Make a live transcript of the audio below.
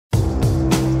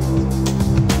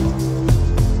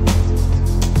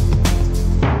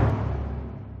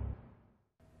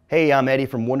Hey, I'm Eddie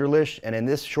from Wunderlich, and in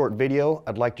this short video,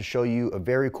 I'd like to show you a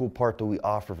very cool part that we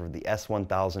offer for the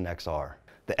S1000XR.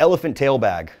 The elephant tail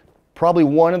bag. Probably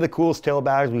one of the coolest tail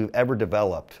bags we've ever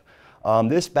developed.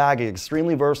 This bag is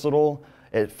extremely versatile.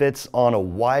 It fits on a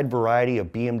wide variety of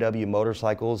BMW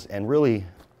motorcycles and really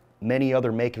many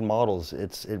other make and models.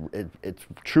 It's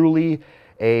truly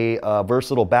a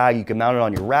versatile bag. You can mount it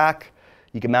on your rack,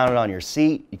 you can mount it on your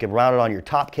seat, you can mount it on your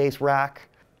top case rack.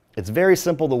 It's very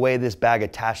simple the way this bag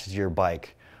attaches to your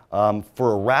bike.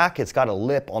 For a rack, it's got a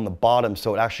lip on the bottom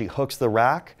so it actually hooks the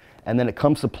rack, and then it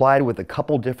comes supplied with a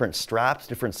couple different straps,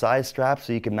 different size straps,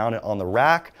 so you can mount it on the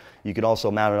rack. You can also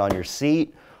mount it on your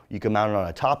seat. You can mount it on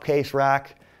a top case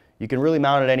rack. You can really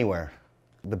mount it anywhere.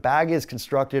 The bag is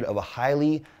constructed of a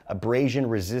highly abrasion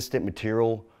resistant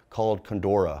material called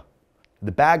Condora.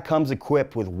 The bag comes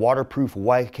equipped with waterproof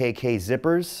YKK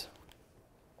zippers,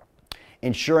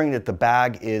 ensuring that the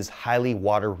bag is highly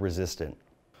water resistant.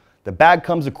 The bag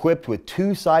comes equipped with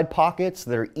two side pockets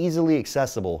that are easily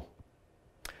accessible.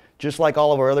 Just like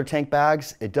all of our other tank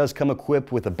bags, it does come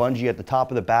equipped with a bungee at the top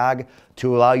of the bag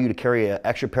to allow you to carry an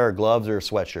extra pair of gloves or a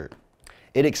sweatshirt.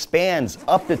 It expands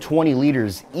up to 20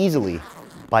 liters easily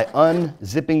by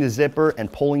unzipping the zipper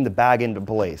and pulling the bag into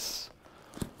place.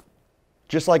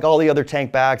 Just like all the other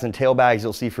tank bags and tail bags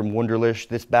you'll see from Wunderlich,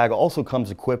 this bag also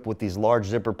comes equipped with these large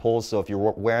zipper pulls, so if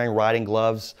you're wearing riding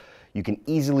gloves, you can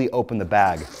easily open the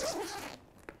bag.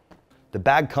 The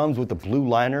bag comes with a blue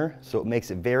liner, so it makes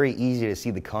it very easy to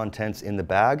see the contents in the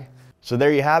bag. So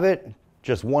there you have it,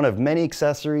 just one of many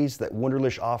accessories that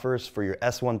Wunderlich offers for your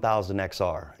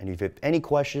S1000XR. And if you have any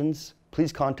questions,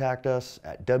 please contact us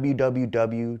at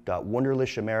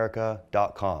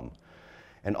www.WxLxH.com.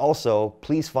 And also,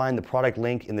 please find the product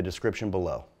link in the description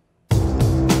below.